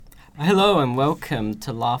Hello and welcome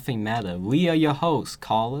to Laughing Matter. We are your hosts,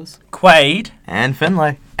 Carlos, Quaid, and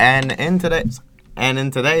Finlay. And in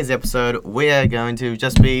today's episode, we are going to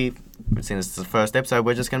just be, since it's the first episode,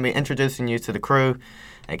 we're just going to be introducing you to the crew,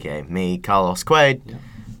 aka me, Carlos, Quaid. Yeah.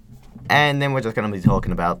 And then we're just going to be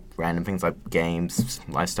talking about random things like games,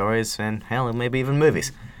 life stories, and hell, maybe even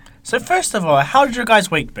movies. So first of all, how did your guys'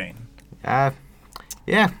 week been? It's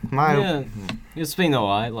been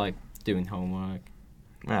alright, like doing homework.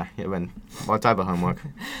 What type of homework?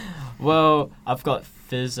 Well, I've got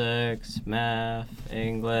physics, math,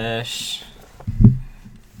 English.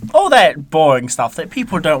 All that boring stuff that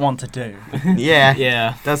people don't want to do.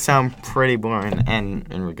 Yeah. Does sound pretty boring. And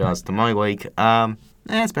in regards to my week,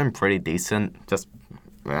 it's been pretty decent. Just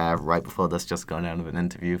right before this, just got out of an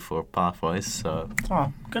interview for Pathways, so...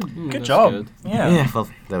 Oh, good that's job. good. Yeah. Well,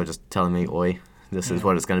 they were just telling me, oi, this is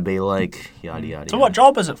what it's going to be like, yada, yada, So what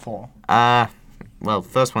job is it for? Well,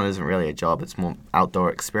 first one isn't really a job, it's more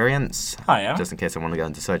outdoor experience. Oh, yeah? Just in case I want to go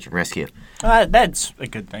into search and rescue. That's a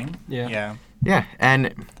good thing. Yeah. Yeah,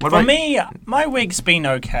 and what For about... me, my week's been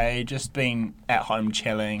okay. Just been at home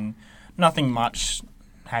chilling. Nothing much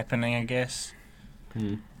happening, I guess.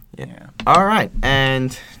 Yeah. Alright,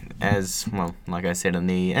 and as, well, like I said in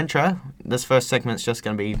the intro, this first segment's just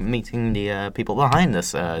going to be meeting the people behind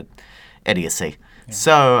this idiocy. Yeah.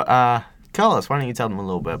 So, Carlos, why don't you tell them a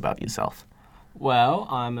little bit about yourself? Well,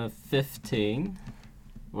 I'm a 15.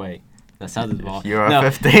 Wait, that sounded wrong. You're No.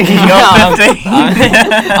 15? You're 15?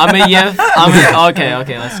 I'm a year...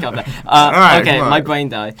 Okay, let's go back. Alright, okay, come on. my brain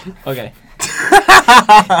died. Okay.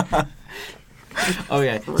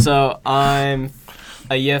 Okay, so I'm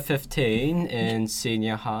a year 15 in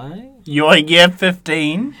senior high. You're year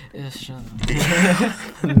 15? Yeah, shut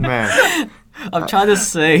up. Man. I'm trying to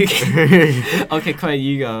sing. Okay, Quaid,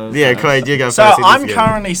 you go. Yeah, Quaid, you go So first. I'm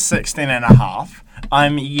currently 16 and a half.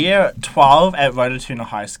 I'm year 12 at Rototuna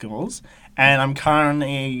High Schools, and I'm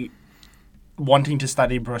currently wanting to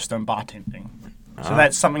study barista and bartending. So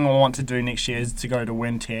that's something I want to do next year, is to go to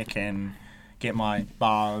WinTech and get my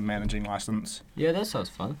bar managing license. Yeah, that sounds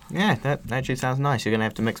fun. Yeah, that actually sounds nice. You're going to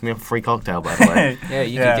have to mix me up a free cocktail, by the way. Yeah,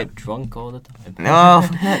 you can get drunk all the time. No,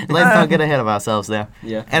 let's not get ahead of ourselves there.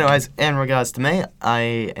 Yeah. Anyways, in regards to me, I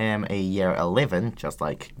am a year 11, just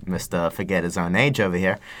like Mr. Forget His Own Age over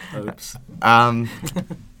here. Oops. I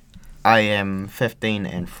am 15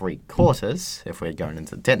 and 3/4, if we're going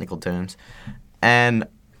into technical terms, and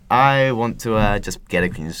I want to just get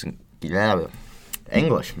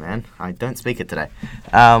English, man. I don't speak it today.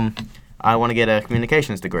 I want to get a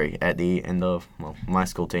communications degree at the end of, my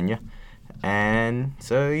school tenure, and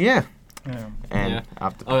so yeah. And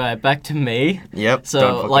after... Alright, back to me. Yep.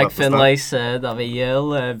 So, like Finlay said, I'm a year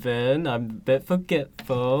 11. I'm a bit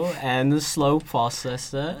forgetful and a slow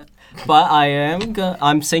processor. But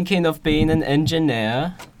I'm thinking of being an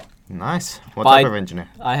engineer. Nice. What type of engineer?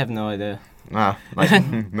 I have no idea. Like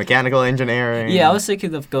mechanical engineering? Yeah, I was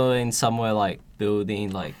thinking of going somewhere like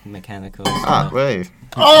building, like mechanical stuff. Ah, wait.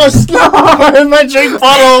 Oh, stop! My drink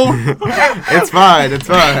bottle! It's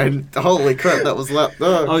fine. Holy crap, that was loud.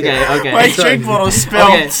 Oh, Okay. My drink bottle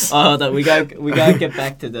spilled. Okay, hold on, we gotta get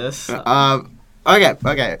back to this. Okay.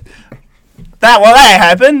 That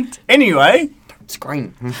happened. Anyway.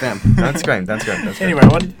 Scream, fam. Don't scream. Anyway,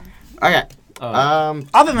 what? Okay.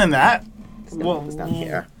 Other than that, It's down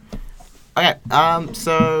here. Okay.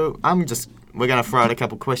 So we're gonna throw out a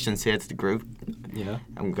couple questions here to the group. Yeah.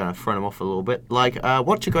 I'm gonna throw them off a little bit. Like,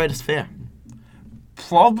 what's your greatest fear?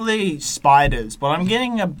 probably spiders, but I'm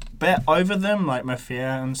getting a bit over them, like my fear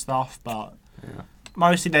and stuff, but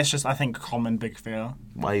mostly that's just, I think, common big fear.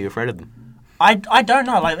 Why are you afraid of them? I don't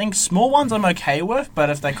know. Like, I think small ones I'm okay with,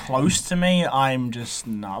 but if they're close to me, I'm just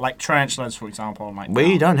no. Like tarantulas, for example. I'm like,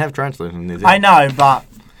 We no. don't have tarantulas in New Zealand. I know, but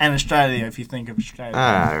in Australia, if you think of Australia.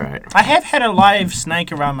 Right. I have had a live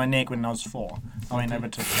snake around my neck when I was 4. I never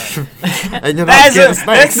took that. And you're not scared of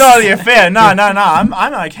snakes. That's not your fear. No.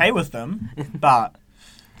 I'm okay with them, but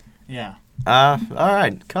yeah. All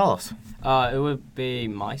right, Carlos. It would be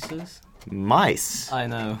mices. Mice. I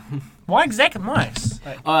know. Why exactly mice?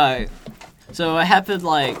 Like, Alright. So it happened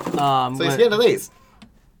like So you're scared of these?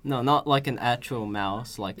 No, not like an actual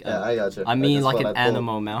mouse. Like I gotcha. I mean That's like what an I thought.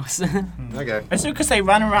 animal mouse. Okay. it's because they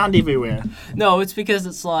run around everywhere. No, it's because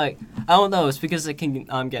it's like I don't know. It's because it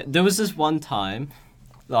can get. There was this one time,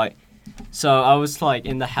 like, so I was like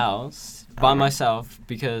in the house by myself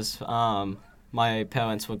because my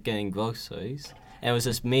parents were getting groceries. And it was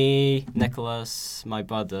just me, Nicholas, my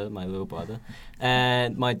brother, my little brother,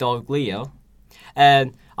 and my dog Leo.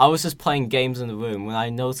 And I was just playing games in the room when I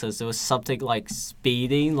noticed there was something like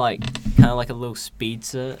speeding, like kind of like a little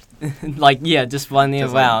speedster, like just running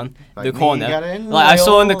Just around like the me, corner. got it in Like I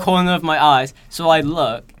saw in the Leo. corner of my eyes, so I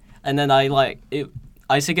look, and then I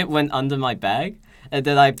think it went under my bag, and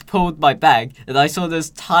then I pulled my bag, and I saw this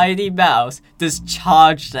tiny mouse just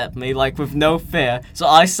charged at me like with no fear. So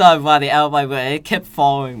I started running out of my way. It kept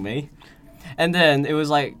following me, and then it was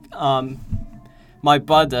like my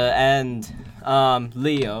brother and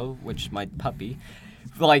Leo, which is my puppy,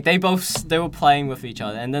 like they were playing with each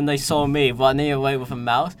other, and then they saw me running away with a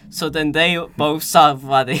mouse. So then they both started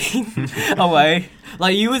running away.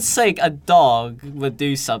 Like you would think a dog would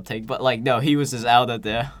do something, but like no, he was just out of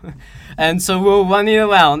there. And so we were running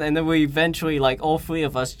around, and then we eventually like all three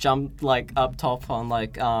of us jumped like up top on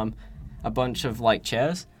like a bunch of like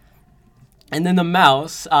chairs, and then the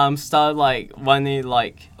mouse started like running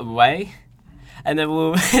like away. And then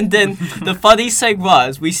the funny thing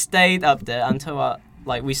was we stayed up there until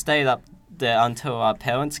our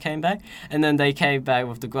parents came back, and then they came back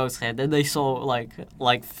with the ghost head. Then they saw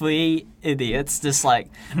like three idiots just like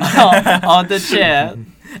on the chair,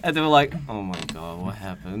 and they were like, "Oh my god, what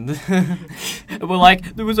happened?" And we're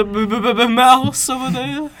like, "There was a mouse over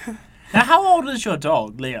there." Now, how old is your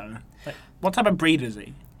dog, Leo? Like, what type of breed is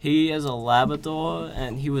he? He is a Labrador,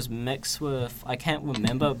 and he was mixed with, I can't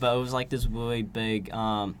remember, but it was like this really big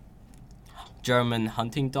German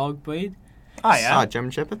hunting dog breed. Oh, yeah. German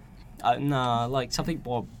Shepherd? Nah, like something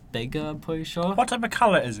more bigger, I'm pretty sure. What type of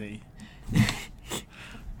colour is he?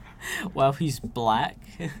 Well, he's black,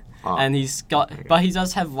 Oh. and but he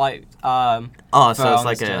does have white. So fur it's on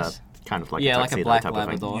like his a chest. kind of like Yeah, a like a tuxedo black type of thing.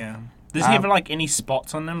 Labrador. Yeah. Does he have like any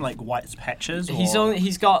spots on them, like white patches?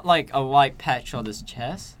 He's got like a white patch on his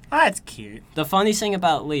chest. Oh, that's cute. The funny thing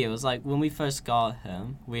about Leo is like when we first got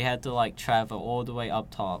him, we had to like travel all the way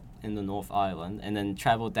up top in the North Island and then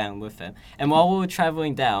travel down with him. And while we were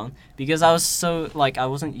traveling down, because I was so like I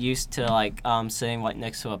wasn't used to like sitting like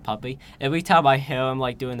next to a puppy, every time I hear him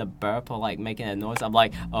like doing a burp or like making a noise, I'm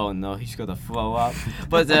like, oh no, he's gonna throw up.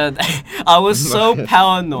 But then I was so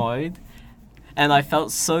paranoid, and I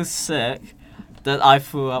felt so sick that I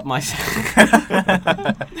threw up myself.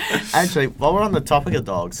 Actually, while we're on the topic of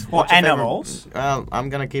dogs, Or what's your favorite- animals. I'm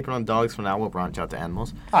gonna keep it on dogs for now. We'll branch out to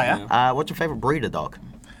animals. Oh, yeah. What's your favorite breed of dog?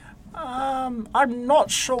 I'm not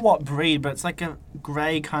sure what breed, but it's like a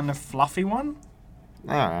grey kind of fluffy one.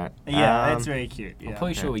 All right. Yeah, it's very cute. I'm Yeah.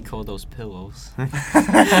 pretty sure we call those pillows.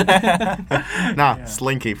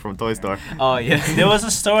 Slinky from Toy Story. Oh yeah. There was a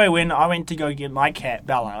story when I went to go get my cat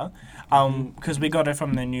Bella, because we got her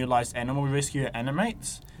from the New Life Animal Rescue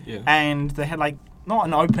Animates, Yeah. and they had like not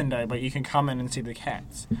an open day, but you can come in and see the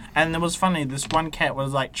cats. And it was funny. This one cat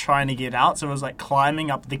was like trying to get out, so it was like climbing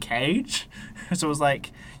up the cage. So it was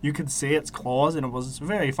like you could see its claws, and it was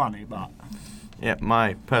very funny. But Yeah,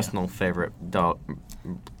 my personal favorite dog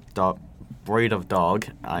breed of dog.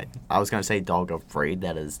 I was going to say dog of breed.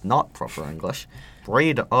 That is not proper English.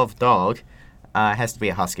 Breed of dog has to be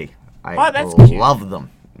a husky. I that's cute. love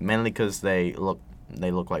them mainly because they look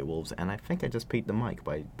like wolves, and I think I just peaked the mic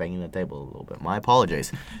by banging the table a little bit. My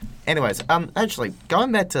apologies. Anyways, actually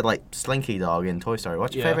going back to like Slinky Dog in Toy Story.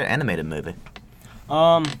 What's your Yeah. favorite animated movie?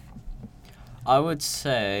 I would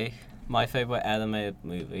say my favorite animated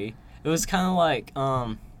movie. It was kind of like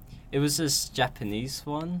it was this Japanese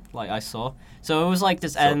one like I saw. So it was like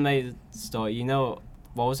this animated story. You know,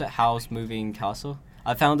 what was it? Howl's Moving Castle.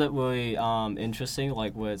 I found it really interesting,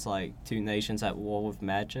 like where it's like two nations at war with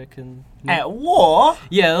magic and. at war.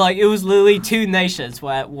 Yeah, like it was literally two nations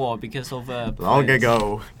were at war because of a. Long prince.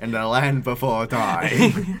 ago, in the land before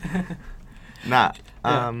time.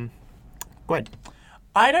 Go ahead.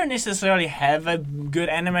 I don't necessarily have a good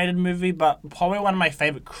animated movie, but probably one of my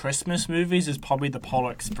favorite Christmas movies is probably The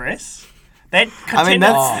Polar Express. That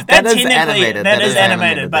that is animated. That is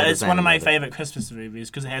animated, but That it's is one of my animated. favorite Christmas movies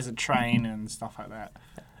because it has a train and stuff like that.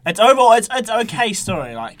 It's overall, it's okay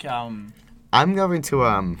story. Like I'm going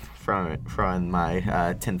to throw in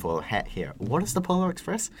my tinfoil hat here. What is the Polar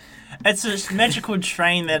Express? it's a magical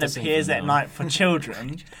train that Doesn't appears even at know. night for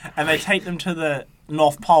children, and they take them to the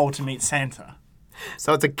North Pole to meet Santa.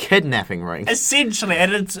 So it's a kidnapping ring. Essentially,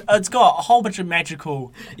 and it's got a whole bunch of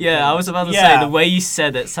magical. Yeah, I was about to Yeah. say the way you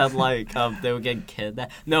said it sounded like they were getting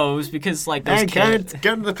kidnapped. No, it was because like those Hey kids. kids,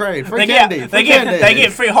 get in the train. Free They candy. get Free candy. they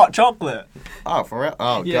get free hot chocolate. Oh, for real?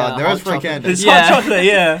 Oh Yeah, god, there hot is free chocolate. candy. It's Yeah. hot chocolate,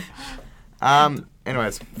 yeah.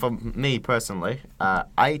 Anyways, for me personally,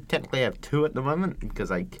 I technically have two at the moment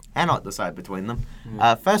because I cannot decide between them.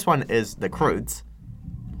 First one is The Croods.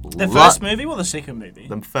 The first movie or the second movie?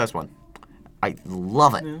 The first one. I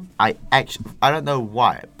love it. Yeah. I don't know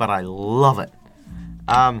why, but I love it.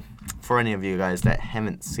 For any of you guys that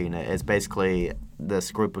haven't seen it, it's basically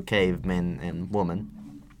this group of cavemen and women.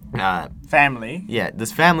 Family. Yeah,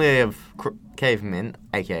 this family of cavemen,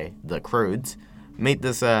 aka the Crudes, meet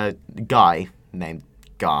this guy named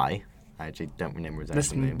Guy. I actually don't remember his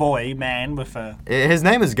This actual name. man with a... His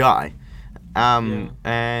name is Guy. Yeah.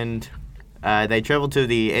 And they travel to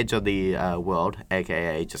the edge of the world,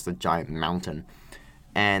 aka just a giant mountain.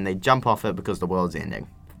 And they jump off it because the world's ending.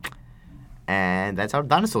 And that's how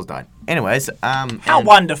dinosaurs died. Anyways, How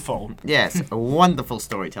wonderful. yes, a wonderful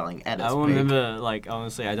storytelling at its I peak. don't remember, like,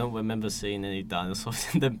 honestly, I don't remember seeing any dinosaurs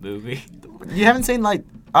in the movie. You haven't seen like?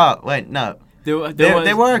 Oh wait, no. There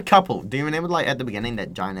was, were a couple. Do you remember like at the beginning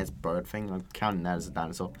that giant ass bird thing? I'm counting that as a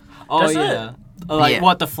dinosaur. oh Does it? yeah, like Yeah.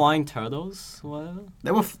 what, the flying turtles, whatever.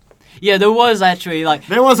 There were. Yeah, there was actually like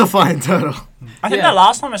There was a flying turtle. I think Yeah. the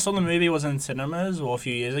last time I saw the movie was in cinemas or a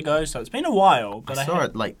few years ago, so it's been a while. But I saw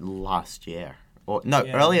it like last year. Or no,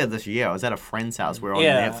 Yeah. earlier this year. I was at a friend's house. We were on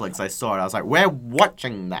Yeah. Netflix. I saw it. I was like, "We're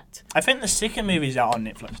watching that." I think the second movie's out on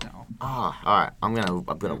Netflix now. Ah, all right. I'm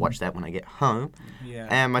gonna watch that when I get home. Yeah.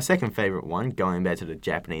 And my second favorite one, going back to the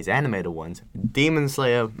Japanese animated ones, Demon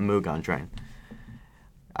Slayer Mugen Train.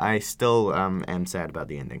 I still am sad about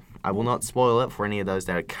the ending. I will not spoil it for any of those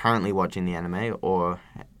that are currently watching the anime or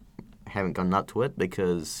haven't gotten up to it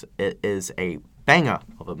because it is a banger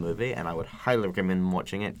of a movie and I would highly recommend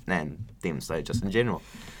watching it and Demon Slayer just in general.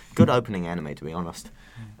 Good opening anime, to be honest.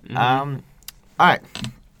 Alright.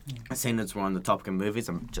 Seeing as we're on the topic of movies,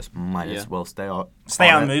 I just might as Yeah. well stay on Stay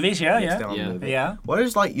on it. movies, yeah, yeah. Stay on Yeah. movie. Yeah. What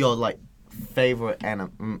is like your like favorite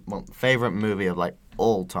favorite movie of like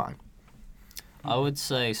all time? I would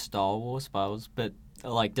say Star Wars, but I was a bit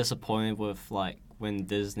like disappointed with like when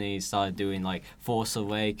Disney started doing like Force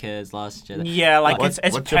Awakens, Last Jedi. Yeah, like What's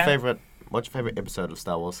it's your favorite? What's your favorite episode of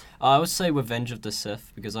Star Wars? I would say Revenge of the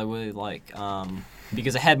Sith because I really like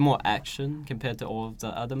because it had more action compared to all of the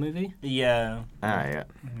other movie. Yeah. Yeah.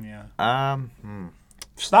 Yeah. Hmm.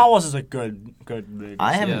 Star Wars is a good movie.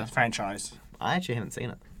 I haven't. Yeah. Franchise. I actually haven't seen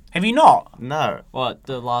it. Have you not? No, What,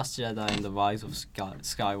 The Last Jedi and The Rise of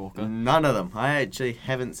Skywalker? none of them. I actually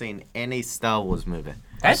haven't seen any Star Wars movie.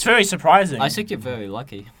 That's very surprising. I think you're very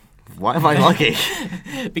lucky. Why am I lucky?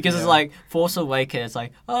 Because it's Yeah. like Force Awakens, it's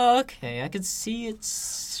like, oh, okay, I could see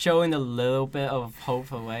it's showing a little bit of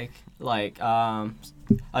Hope Awake, like A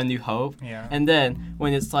New Hope. Yeah. And then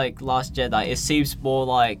when it's like Last Jedi, it seems more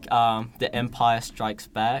like The Empire Strikes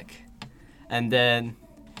Back. And then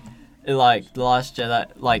like The Last Jedi,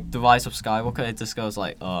 like The Rise of Skywalker, it just goes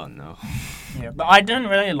like, oh no. Yeah, but I didn't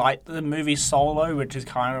really like the movie Solo, which is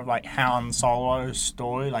kind of like Han Solo's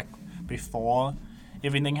story, like before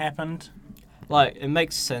everything happened. Like it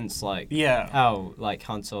makes sense, like Yeah. how like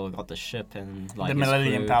Han Solo got the ship and like The his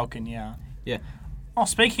Millennium crew. Falcon, yeah. Yeah. Oh,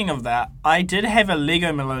 speaking of that, I did have a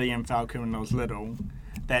Lego Millennium Falcon when I was little.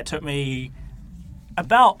 That took me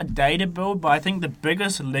about a day to build, but I think the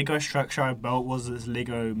biggest Lego structure I built was this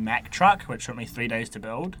Lego Mack truck, which took me 3 days to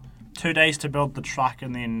build. 2 days to build the truck,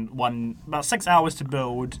 and then about 6 hours to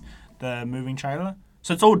build the moving trailer.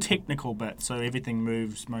 So it's all technical bits, so everything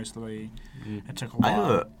moves mostly. It took a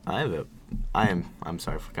while. I'm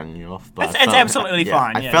sorry for cutting you off, but It's I felt- absolutely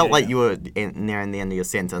fine, I yeah, felt yeah, like yeah. you were nearing the end of your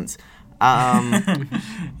sentence.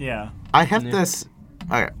 Yeah. I have Yeah. this.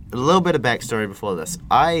 Okay, a little bit of backstory before this.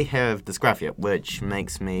 I have dysgraphia, which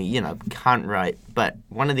makes me, can't write. But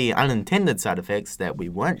one of the unintended side effects that we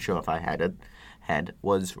weren't sure if I had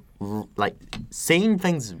was like seeing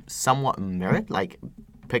things somewhat mirrored, like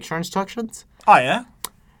picture instructions. Oh, yeah?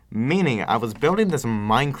 Meaning, I was building this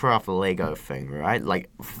Minecraft Lego thing, right? Like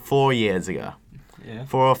 4 years ago. Yeah.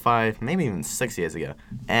 4 or 5, maybe even 6 years ago.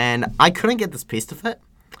 And I couldn't get this piece to fit.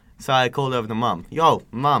 So I called over to Mum. Yo,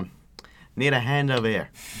 Mum, need a hand over here.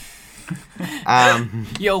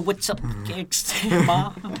 Yo, what's up, gangsta,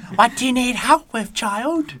 Ma? What do you need help with,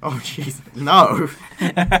 child? Oh, jeez. No.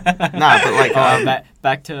 No, but like,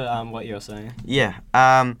 Back to what you're saying. yeah.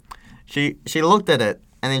 She looked at it,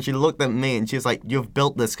 and then she looked at me, and she was like, "You've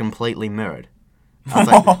built this completely mirrored."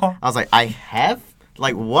 I was like, I have?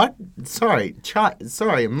 Like, what? Sorry,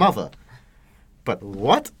 mother. But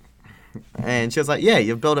what? And she was like, yeah,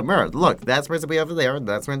 you've built it mirrored. Look, that's meant to be over there, and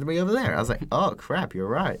that's meant to be over there. I was like, oh, crap, you're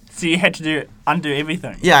right. So you had to undo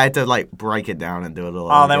everything. Yeah, I had to, like, break it down and do it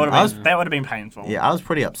all Oh, over that again. would have been painful. Yeah, I was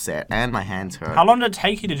pretty upset, and my hands hurt. How long did it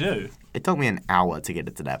take you to do? It took me an hour to get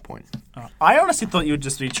it to that point. I honestly thought you would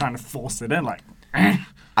just be trying to force it in, like.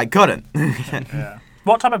 I couldn't. Yeah.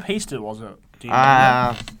 What type of piece was it? Do you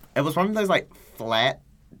remember? It was one of those, like,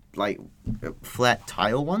 flat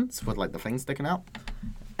tile ones with, like, the thing sticking out.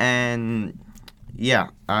 And... yeah,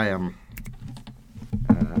 I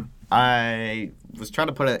was trying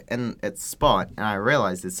to put it in its spot, and I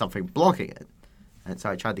realized there's something blocking it. And so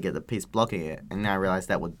I tried to get the piece blocking it, and then I realized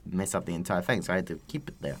that would mess up the entire thing, so I had to keep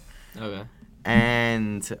it there. Okay.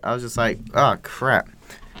 And I was just like, oh crap,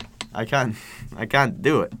 I can't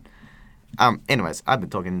do it. Anyways, I've been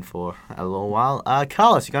talking for a little while.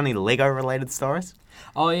 Carlos, you got any Lego related stories?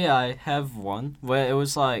 Oh yeah, I have one where it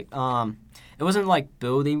was like it wasn't like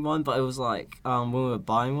building one, but it was like when we were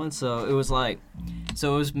buying one. So it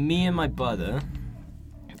was me and my brother,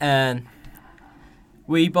 and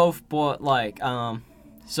we both bought like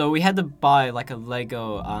so we had to buy like a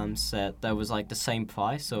Lego set that was like the same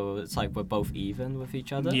price, so it's like we're both even with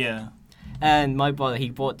each other. Yeah. And my brother, he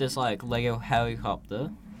bought this like Lego helicopter.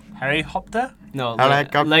 Helicopter? No,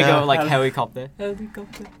 Helicopter. Lego like helicopter.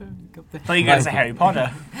 Helicopter. I thought you guys said Harry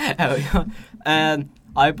Potter. And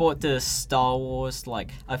I bought this Star Wars,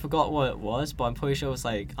 like, I forgot what it was, but I'm pretty sure it was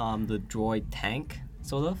like the droid tank,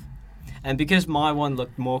 sort of. And because my one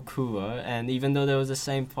looked more cooler, and even though they was the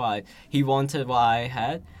same price, he wanted what I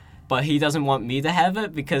had, but he doesn't want me to have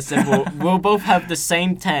it because then we'll both have the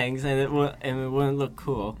same tanks and it wouldn't look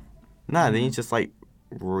cool. No, then you just like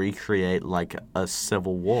recreate like a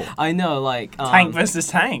civil war. I know, like Tank versus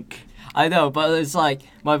tank. I know, but it's like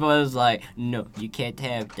my brother's like, no, you can't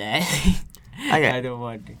have that. Okay. I don't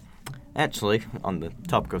want to. Actually, on the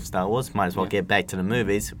topic of Star Wars, might as well get back to the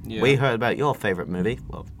movies. Yeah. We heard about your favorite movie,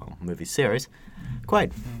 well, movie series.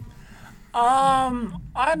 Quite.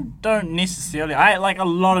 I don't necessarily. I like a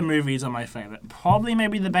lot of movies are my favorite. Probably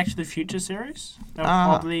maybe the Back to the Future series. They're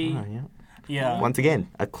probably yeah. yeah. Once again,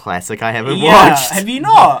 a classic I haven't Yeah, watched. have you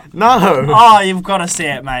not? No. Oh, you've got to see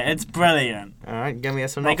it, mate. It's brilliant. All right, give me a They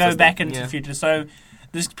synopsis. go back into Yeah. the future. So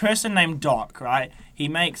this person named Doc, right? He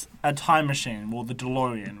makes a time machine, well, the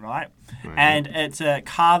DeLorean, right? And it's a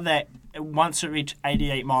car that once it reaches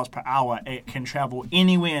 88 miles per hour, it can travel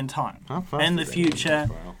anywhere in time. How fast In the is it? future,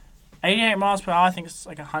 Wow. 88 miles per hour, I think it's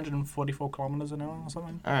like 144 kilometers an hour or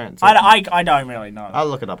something. All right, so I don't really know. I'll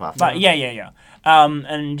look it up after. But yeah.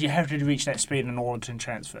 And you have to reach that speed in order to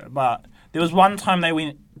transfer. But there was one time they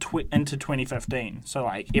went into 2015, so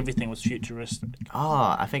like everything was futuristic.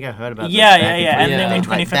 Oh, I think I heard about Yeah, this. back in and then when 2015,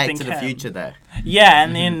 like 2015 Back to the came. Future there. Yeah,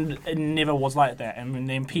 and then it never was like that. And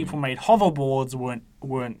then people made hoverboards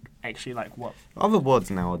weren't actually like what. Hoverboards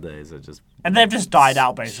nowadays are just And they've just died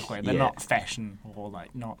out basically. They're Yeah. not fashion or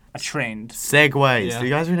like not a trend. segways. Yeah. Do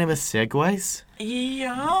you guys remember segways?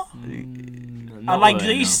 Yeah. Not Like really,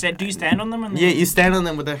 no. do you stand on them? And Yeah, you stand on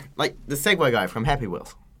them with the Segway guy from Happy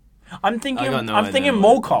Wheels. I'm thinking. I got no I'm idea thinking what-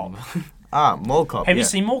 Mall Cop. Ah, Mall Cop. Have yeah. you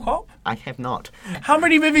seen Mall Cop? I have not. How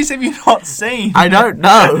many movies have you not seen? I don't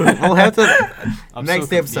know. We'll have to I'm next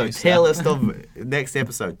so episode. confused Tier now. list of next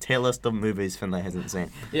episode. Tier list of movies Finlay hasn't seen.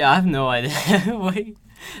 Yeah, I have no idea. Wait,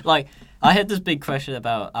 like I had this big question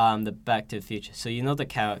about the Back to the Future. So you know the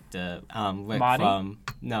character Rick Marty?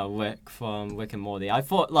 Rick from Rick and Morty. I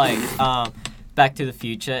thought like Back to the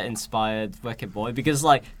Future inspired Rick and Morty because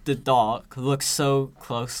like the Doc looks so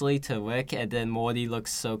closely to Rick, and then Morty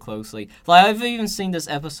looks so closely. Like I've even seen this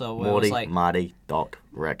episode where it Morty, was like Marty, Doc,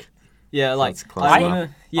 Rick. yeah, like Sounds close I enough.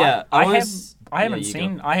 wanna, yeah, I was, haven't yeah, you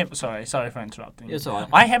seen. go. I have. Sorry for interrupting. It's alright.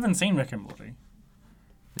 I haven't seen Rick and Morty.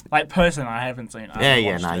 Like person, I haven't seen. I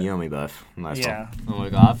haven't watched it. You and me both. Nice Yeah, Oh my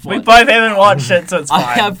god, we both haven't watched it, so it's fine.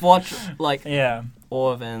 I have watched like Yeah. all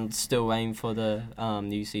of it and still waiting for the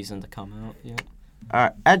new season to come out. Yeah.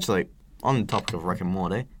 Alright, actually, on the topic of Rick and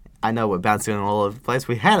Morty, I know we're bouncing all over the place.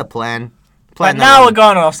 We had a plan. But now we're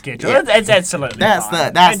going off schedule. Yeah. It's absolutely That's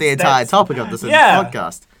fine. the entire That's- topic of this Yeah.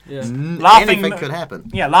 podcast. Yeah. Laughing Anything ma- could happen.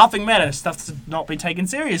 Yeah, laughing matter. Stuff to not be taken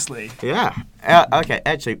seriously. Yeah. Okay,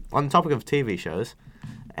 actually, on the topic of TV shows,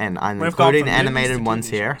 and I'm We've gone including from movies animated to ones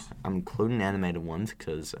TV here. shows. I'm including animated ones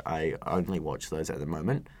because I only watch those at the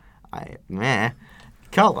moment.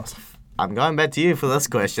 Carlos, I'm going back to you for this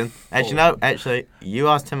question. Actually, no. Actually, you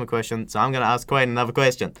asked him a question, so I'm going to ask Quaid another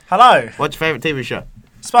question. Hello, What's your favorite TV show?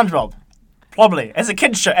 SpongeBob. Probably as a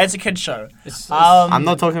kid show. It's, I'm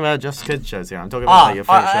not talking about just kids shows here. I'm talking about like, your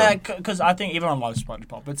favorite show. Because I think everyone loves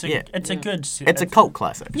SpongeBob. It's a Yeah. good. It's a cult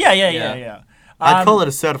classic. Yeah. Yeah. I'd call it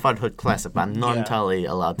a certified hood classic, but I'm not yeah. entirely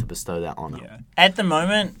allowed to bestow that honor. Yeah. At the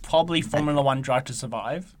moment, probably Formula One Drive to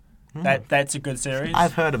Survive. That's a good series.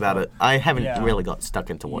 I've heard about it. I haven't Yeah. really got stuck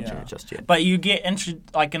into watching Yeah. it just yet. But you get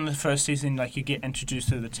like in the first season, like you get introduced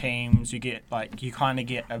to the teams. You get like you kind of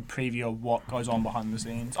get a preview of what goes on behind the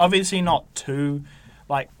scenes. Obviously, not too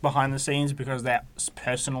like behind the scenes because that's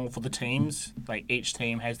personal for the teams. Like each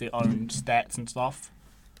team has their own stats and stuff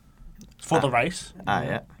for the race.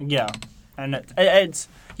 Yeah. Yeah, and it's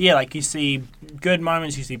like you see good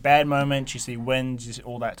moments, you see bad moments, you see wins, you see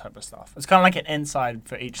all that type of stuff. It's kind of like an inside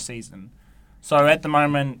for each season. So at the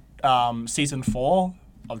moment, season 4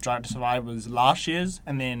 of Drive to Survive was last year's,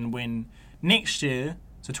 and then when next year,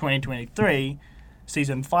 so 2023,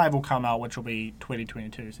 season 5 will come out, which will be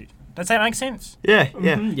 2022 season. Does that make sense? Yeah.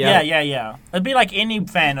 Yeah. It'd be like any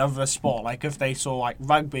fan of the sport. Like if they saw like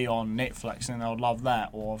rugby on Netflix, and they would love that,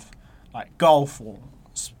 or if, like golf or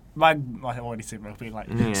rugby. Like I already said rugby. Like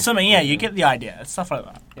swimming. Yeah, you get the idea. It's stuff like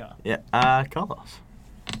that. Yeah. Yeah. Carlos.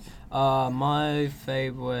 My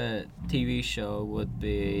favorite TV show would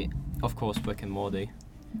be, of course, Rick and Morty,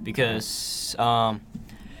 because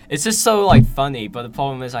it's just so like funny. But the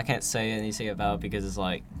problem is I can't say anything about it because it's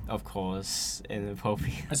like, of course,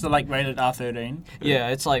 inappropriate. It's like rated R13. Yeah,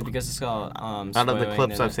 it's like because it's got Out of the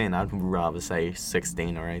clips I've seen, I'd rather say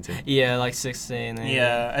 16 or 18. Yeah, like 16.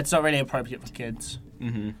 Yeah, it's not really appropriate for kids.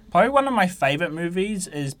 Mm-hmm. Probably one of my favorite movies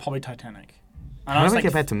is probably Titanic. And How do we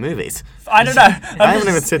get back to movies? I don't know. I haven't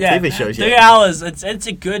even said TV shows yet. 3 hours. It's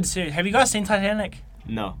a good series. Have you guys seen Titanic?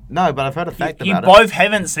 No. No, but I've heard a fact You about it. both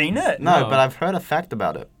haven't seen it? No, but I've heard a fact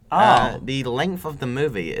about it. Oh. The length of the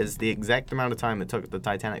movie is the exact amount of time it took the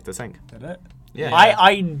Titanic to sink. Did it? Yeah.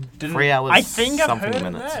 I didn't. 3 hours, I think I've something heard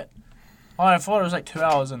minutes. of that. Oh, I thought it was like 2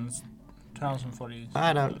 hours and 2,040.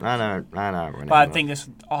 I don't remember. But I think it's.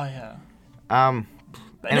 Oh yeah.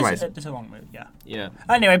 But Anyways. it's a long movie. Yeah. Yeah.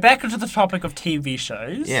 Anyway, back into the topic of TV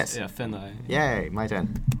shows. Yes. Yeah, Finlay. Yay, my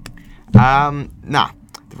turn. The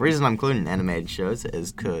reason I'm including animated shows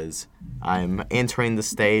is because I'm entering the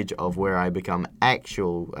stage of where I become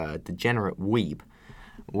actual degenerate weeb,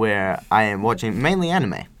 where I am watching mainly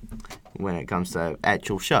anime when it comes to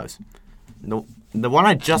actual shows. The one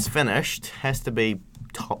I just finished has to be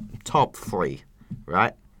top 3,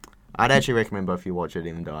 right? I'd actually recommend both of you watch it,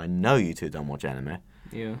 even though I know you two don't watch anime.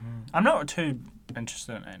 Yeah. I'm not too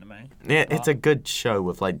interested in anime. Yeah, it's a good show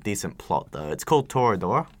with like decent plot though. It's called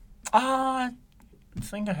Toradora. I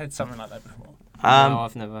think I heard something like that before. No,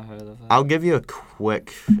 I've never heard of it. I'll give you a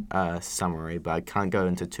quick summary, but I can't go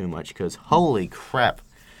into too much because holy crap,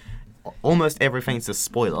 almost everything's a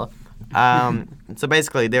spoiler. So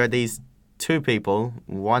basically, there are these 2 people,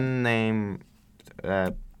 one named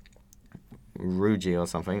Ruji or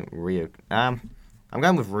something. I'm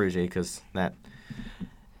going with Ruji because that.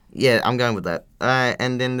 Yeah, I'm going with that.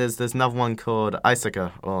 And then there's another one called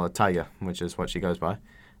Isuka or Tiger, which is what she goes by.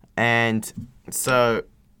 And so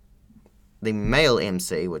the male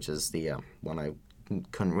MC, which is the one I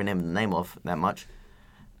couldn't remember the name of that much.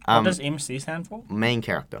 What does MC stand for? Main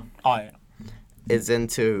character. Oh, yeah. Is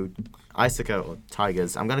into Isuka or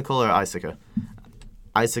Tigers. I'm going to call her Isuka.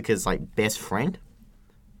 Isuka's like best friend.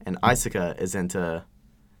 And Isuka is into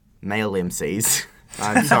male MCs.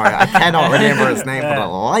 I'm sorry, I cannot remember his name for the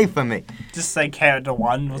life of me. Just say character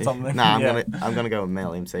 1 or something. Nah, I'm gonna go with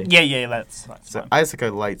male MC. Yeah, that's So fine.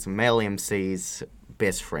 Isuka likes male MC's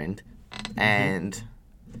best friend, and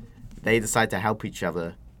they decide to help each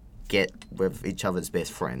other get with each other's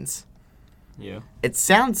best friends. Yeah. It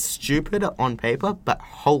sounds stupid on paper, but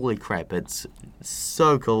holy crap, it's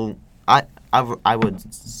so cool. I would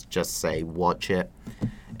just say watch it.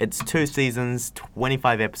 It's 2 seasons,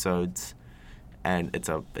 25 episodes. And it's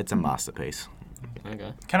a masterpiece.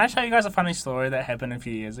 Okay. Can I tell you guys a funny story that happened a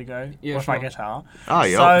few years ago with my guitar? Oh,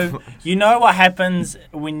 yeah. So, you know what happens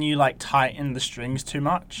when you, like, tighten the strings too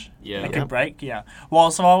much? Yeah. It could break, yeah. Well,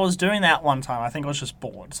 so I was doing that one time. I think I was just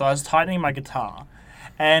bored. So I was tightening my guitar,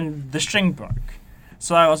 and the string broke.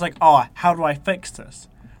 So I was like, oh, how do I fix this?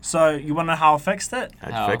 So, you want to know how I fixed it?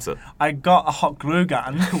 How'd How? you fix it? I got a hot glue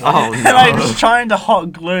gun. Oh, And I no. was trying to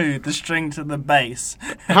hot glue the string to the bass.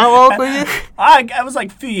 How old were you? I was like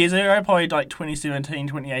a few years ago, probably like 2017,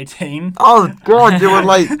 2018. Oh, God, you were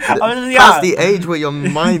like was young. past the age where your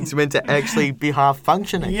mind's meant to actually be half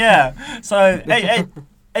functioning. Yeah, so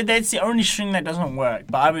that's the only string that doesn't work,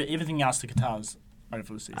 but everything else, the guitar's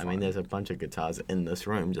obviously I fine. mean, there's a bunch of guitars in this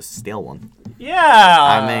room. Just steal one. Yeah.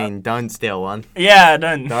 I mean, don't steal one. Yeah,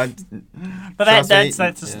 don't. But Trust me.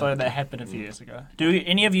 that's a story that happened a few years ago. Do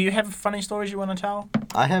any of you have funny stories you want to tell?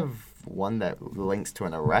 I have one that links to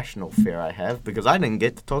an irrational fear I have because I didn't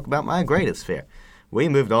get to talk about my greatest fear. We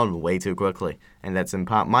moved on way too quickly, and that's in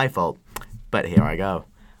part my fault. But here I go.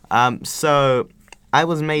 So I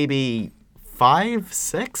was maybe 5,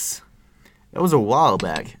 6. It was a while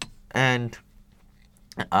back, and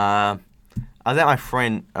I was at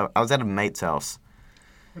I was at a mate's house,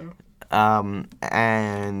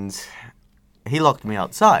 and he locked me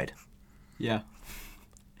outside. Yeah.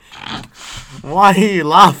 Why are you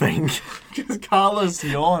laughing? Because Carlos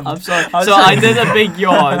yawned. I'm sorry. So I did a big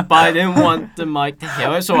yawn, but I didn't want the mic to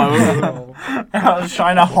hear it, so I was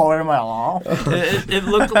trying to hold my laugh. it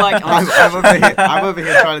looked like I'm over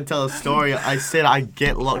here trying to tell a story. I said I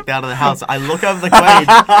get locked out of the house. I look over the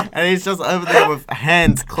cage, and he's just over there with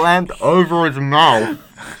hands clamped over his mouth.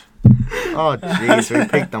 Oh jeez, we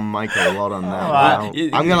picked the mic a lot on that. Wow.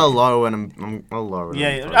 I'm gonna lower it. I'll lower it.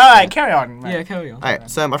 Yeah. All right, carry on. Mate. Yeah, carry on. Alright,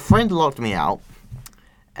 so my friend locked me out,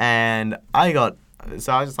 and I was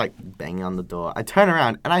just like banging on the door. I turn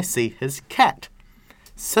around and I see his cat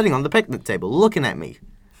sitting on the picnic table looking at me.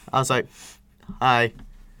 I was like, hi.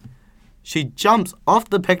 She jumps off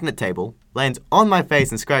the picnic table, lands on my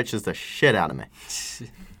face, and scratches the shit out of me.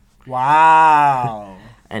 Wow.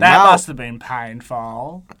 And that now, must have been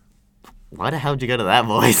painful. why the hell did you go to that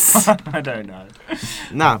voice? I don't know.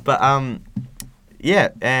 No, but yeah,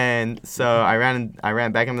 and so I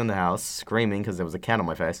ran back into the house screaming because there was a cat on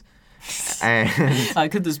my face, and I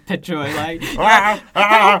could just picture it like, I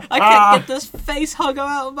can't get this face hugger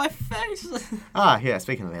out of my face. yeah.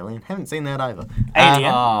 Speaking of Alien, haven't seen that either.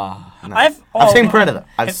 Alien. No. I've seen Predator.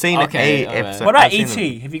 I've seen Okay, a alright. episode. What about I've seen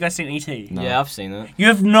E.T.? Have you guys seen E.T.? No. Yeah, I've seen it. You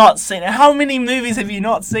have not seen it. How many movies have you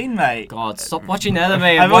not seen, mate? God, stop watching anime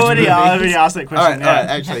and I've watch already movies. asked that question. Alright,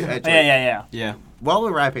 actually. Yeah. Yeah. While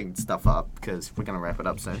we're wrapping stuff up, because we're gonna wrap it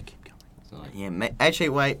up soon. Yeah, actually,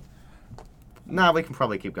 wait. No, we can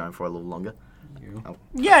probably keep going for a little longer.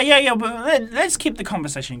 Yeah. But let's keep the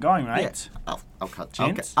conversation going, right? Yeah. I'll cut.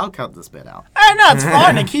 Gents? I'll cut this bit out. Oh, no, it's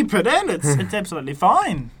fine. To keep it in. It's absolutely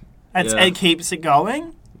fine. Yeah. It keeps it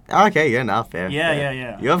going. Okay, yeah, no, fair. Yeah, fair.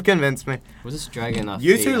 yeah. You have convinced me. We're just dragging our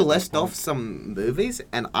You feet two at this list point. off some movies,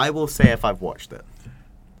 and I will say if I've watched it.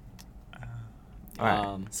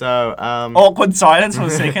 Alright. So, Awkward silence for a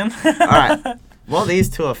second. alright. While these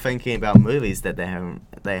two are thinking about movies that they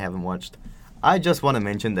haven't watched, I just want to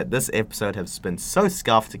mention that this episode has been so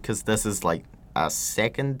scuffed because this is like our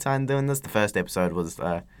second time doing this. The first episode was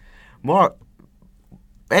more.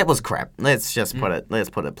 It was crap. Let's just put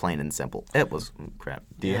it plain and simple. It was crap.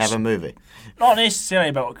 Do you have a movie? Not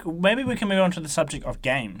necessarily, but maybe we can move on to the subject of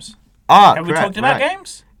games. Ah, Have we talked about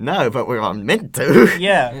games? No, but we're meant to.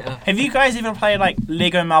 Yeah. Have you guys ever played like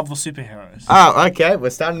Lego Marvel Superheroes? Oh, okay. We're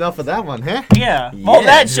starting off with that one, huh? Yeah. Well, Yeah,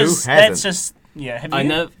 that's who just hasn't? yeah. Have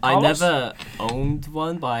you? I Carlos? never owned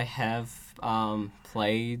one, but I have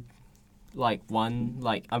played like one.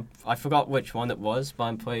 Like I forgot which one it was, but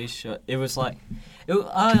I'm pretty sure it was like I It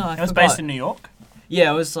was forgot. based in New York.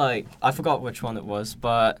 Yeah, it was like I forgot which one it was,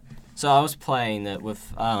 but so I was playing it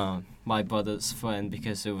with my brother's friend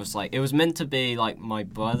because it was meant to be like my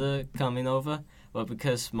brother coming over, but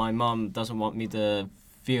because my mom doesn't want me to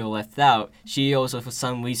feel left out, she also for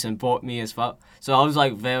some reason brought me as well. So I was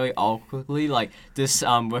like very awkwardly like just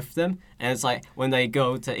with them, and it's like when they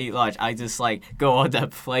go to eat lunch, I just like go on the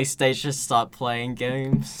PlayStation, start playing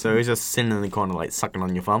games. So he's just sitting in the corner, like sucking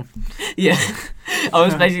on your thumb. Yeah, I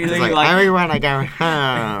was basically It's like, every when I go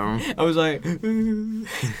home. I was like.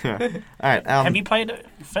 Alright. Have you played it,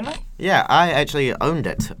 Finley? Yeah, I actually owned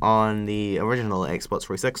it on the original Xbox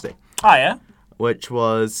 360, Oh yeah. which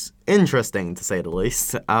was interesting to say the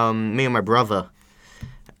least. Me and my brother,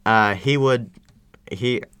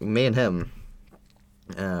 me and him.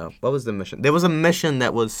 What was the mission? There was a mission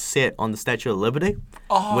that was set on the Statue of Liberty,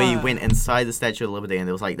 where you went inside the Statue of Liberty, and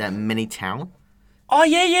there was like that mini town. Oh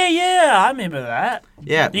yeah. I remember that.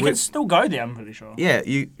 Yeah, You can still go there. I'm pretty sure. yeah,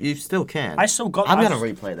 you still can. I still got. I'm I gonna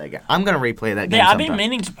was- replay that game. I'm gonna replay that game. Yeah, I've been sometime.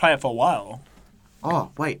 meaning to play it for a while.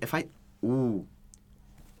 Oh wait,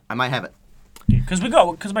 I might have it. Because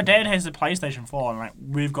my dad has the PlayStation 4 and like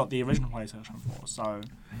we've got the original PlayStation 4, so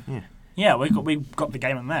yeah, we got the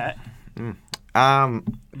game in that. Yeah.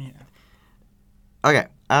 Okay.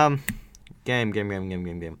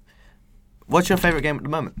 Game. What's your favorite game at the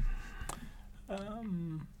moment?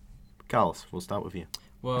 Carlos, we'll start with you.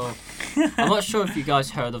 Well, I'm not sure if you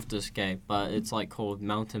guys heard of this game, but it's like called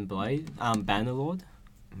Mountain Blade, Bannerlord.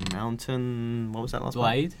 Mountain. What was that last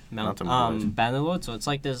Blade, Mountain Blade. Bannerlord. So it's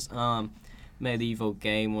like this medieval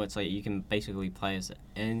game where it's like you can basically play as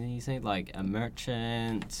anything, like a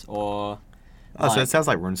merchant or. Oh, so like- it sounds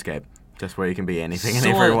like RuneScape, just where you can be anything and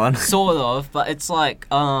Sort- everyone. Sort of, but it's like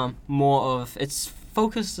more of its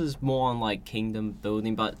focuses more on like kingdom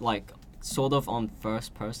building, but like sort of on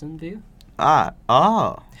first person view.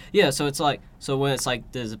 Oh. Yeah, so it's like when it's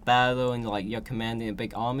like there's a battle and like you're commanding a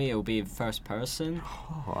big army, it'll be first person.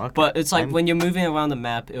 Oh, okay. But it's like when you're moving around the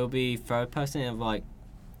map, it'll be third person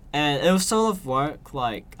and it'll sort of work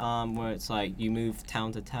like where it's like you move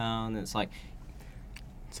town to town and it's like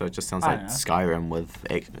So it just sounds I like know. Skyrim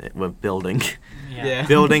with building, Yeah.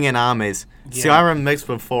 building and armies. Yeah. Skyrim mixed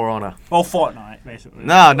with For Honor. Well, Fortnite, basically.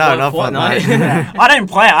 No, Well, not Fortnite. Fortnite. Yeah. I don't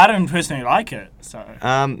play it. I don't personally like it. So.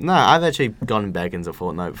 No, I've actually gone back into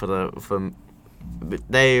Fortnite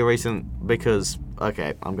because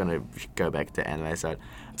okay, I'm gonna go back to anime side.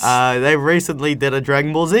 They recently did a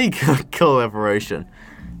Dragon Ball Z collaboration,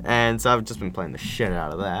 and so I've just been playing the shit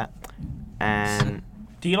out of that. And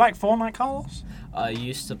Do you like Fortnite, Carlos? I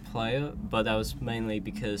used to play it, but that was mainly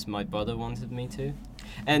because my brother wanted me to.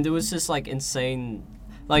 And there was this like insane,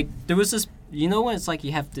 like there was this, you know when it's like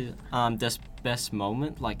you have to this best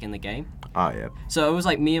moment like in the game. oh yeah, So it was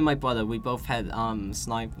like me and my brother. We both had a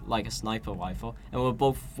sniper rifle, and we were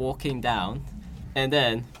both walking down, and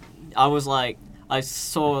then I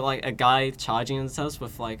saw like a guy charging themselves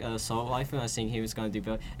with like an assault rifle, and I think he was gonna do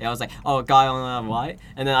both. And I was like, oh, a guy on the right,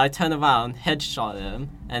 and then I turned around, headshot him,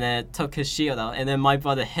 and then it took his shield out, and then my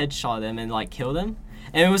brother headshot him and like killed him.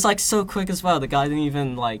 And it was like so quick as well. The guy didn't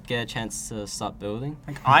even like get a chance to start building.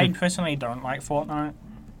 Like, I personally don't like Fortnite.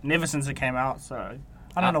 Never since it came out, so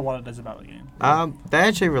I don't know what it is about the game. they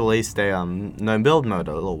actually released a no build mode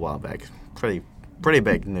a little while back. Pretty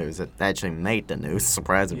big news. It actually made the news,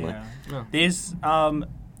 surprisingly. Yeah. Oh. There's Are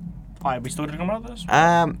we still talking about this?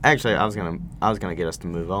 Actually, I was gonna get us to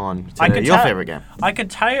move on I to could your tell- favorite game. I could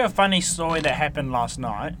tell you a funny story that happened last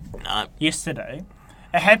night. Yesterday.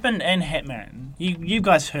 It happened in Hitman. You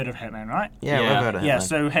guys heard of Hitman, right? Yeah, Yeah. we've heard of Yeah, Hitman.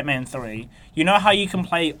 so Hitman 3. You know how you can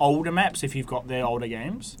play older maps if you've got the older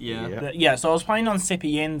games? Yeah. Yeah. Yeah, so I was playing on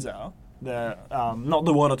Sapienza, the not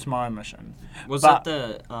the World of Tomorrow mission. Was But-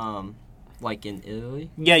 that the like in Italy?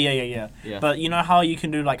 Yeah. Yeah. But you know how you can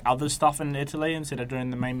do like other stuff in Italy instead of doing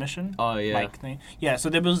the main mission? Oh yeah. Like thing. Yeah, so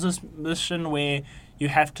there was this mission where you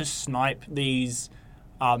have to snipe these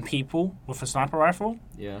people with a sniper rifle.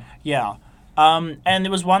 Yeah. Yeah. And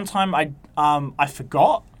there was one time I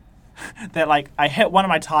forgot that like I hit one of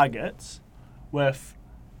my targets with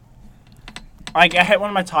I hit one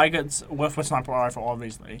of my targets with a sniper rifle,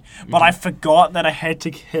 obviously, but I forgot that I had to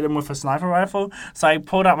hit him with a sniper rifle, so I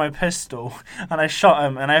pulled out my pistol and I shot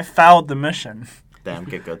him and I failed the mission. Damn,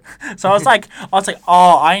 get good. So I was like,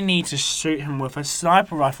 oh, I need to shoot him with a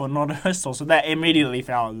sniper rifle, not a pistol. So that immediately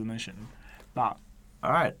failed the mission. But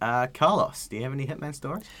All right, Carlos, do you have any Hitman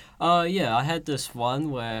stories? Yeah, I had this one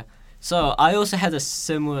where. So I also had a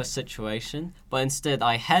similar situation, but instead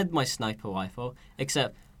I had my sniper rifle,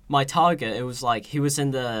 except my target, it was like he was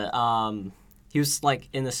in the he was like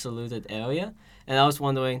in a saluted area, and I was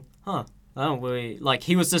wondering, I don't really like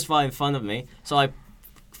he was just right in front of me, so I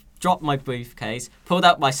dropped my briefcase, pulled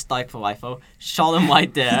out my sniper rifle, shot him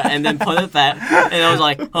right there, and then put it back, and I was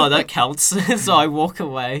like, oh, that counts. So I walk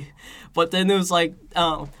away, but then it was like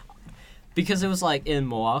because it was like in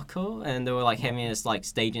Morocco and they were like having this like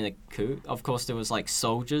staging a coup. Of course, there was like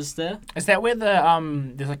soldiers there. is that where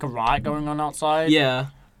the there's like a riot going on outside? Yeah,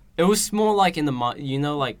 it was more like in the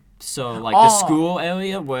like the Oh. school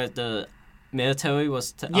area where the military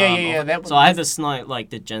was. Yeah, that So I had to snipe like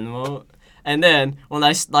the general, and then when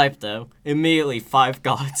I sniped them, immediately 5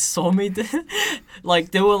 guards saw me.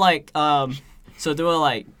 Like they were like so they were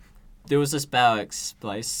like. There was this barracks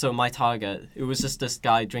place, so my target, it was just this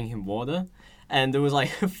guy drinking water, and there was like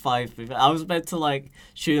 5 people. I was meant to like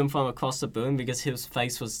shoot him from across the boom because his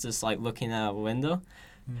face was just like looking out a window.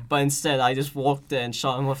 But instead, I just walked there and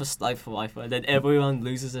shot him with a sniper rifle, and then everyone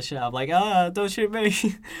loses their shit. I'm like, don't shoot me.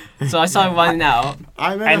 So I started running out.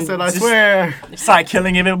 I'm innocent, I swear. Start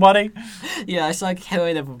killing everybody. Yeah, I started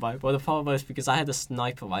killing everybody. But the problem was because I had a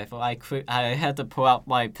sniper rifle, I had to pull out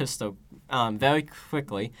my pistol very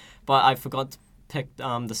quickly, but I forgot to pick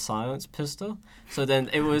the silence pistol. So then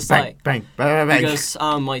it was like Bang, bang, bang. because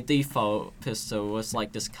my default pistol was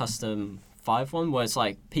like this custom 5 one where it's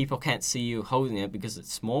like people can't see you holding it because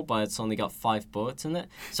it's small, but it's only got 5 bullets in it.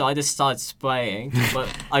 So I just started spraying, but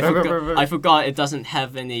I forgot it doesn't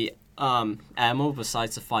have any ammo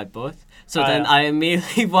besides the 5 bullets. So then yeah. I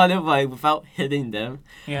immediately run away without hitting them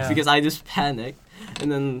because I just panicked, and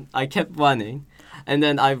then I kept running, and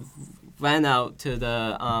then I ran out to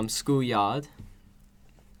the schoolyard,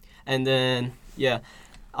 and then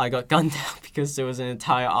I got gunned down because there was an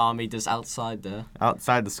entire army just outside there.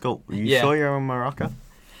 Outside the school. You Yeah. sure you're in Morocco?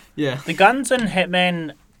 Yeah. The guns in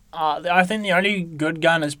Hitman, I think the only good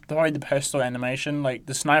gun is probably the pistol animation. Like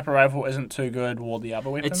the sniper rifle isn't too good, or the other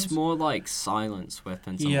weapons. It's more like silence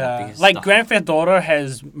weapons. yeah, because like the- Grand Theft Auto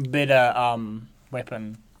has better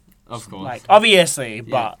weapon. Of course. Like obviously,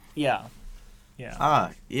 but yeah. Yeah.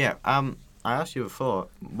 I asked you before,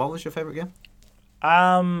 what was your favorite game?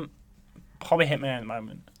 Probably Hitman at the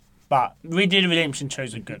moment, but Red Dead Redemption 2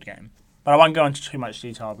 is a good game. But I won't go into too much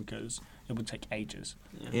detail because it would take ages.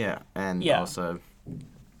 Yeah, and Yeah. also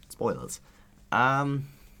spoilers. All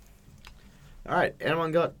right,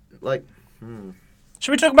 anyone got like?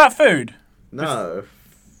 Should we talk about food? No.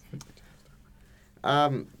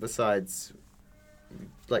 Besides,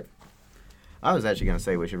 like, I was actually going to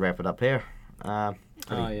say we should wrap it up here. Oh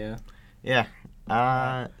yeah. Yeah.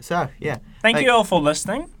 So yeah. Thank Hey. you all for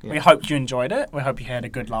listening. Yeah. We hope you enjoyed it. We hope you had a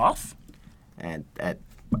good laugh. And at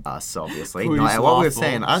us, obviously, Please not at what we were laugh,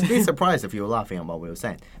 saying. folks. I'd be surprised if you were laughing at what we were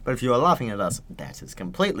saying. But if you were laughing at us, that is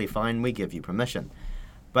completely fine. We give you permission.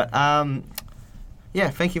 But yeah,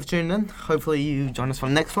 thank you for tuning in. Hopefully you join us for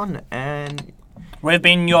the next one. And We've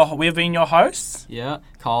been your hosts, Yeah.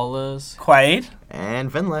 Callers. Quaid,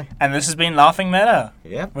 and Finlay. and this has been Laughing Matter.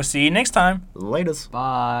 Yeah. We'll see you next time. Laters.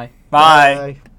 Bye. Bye.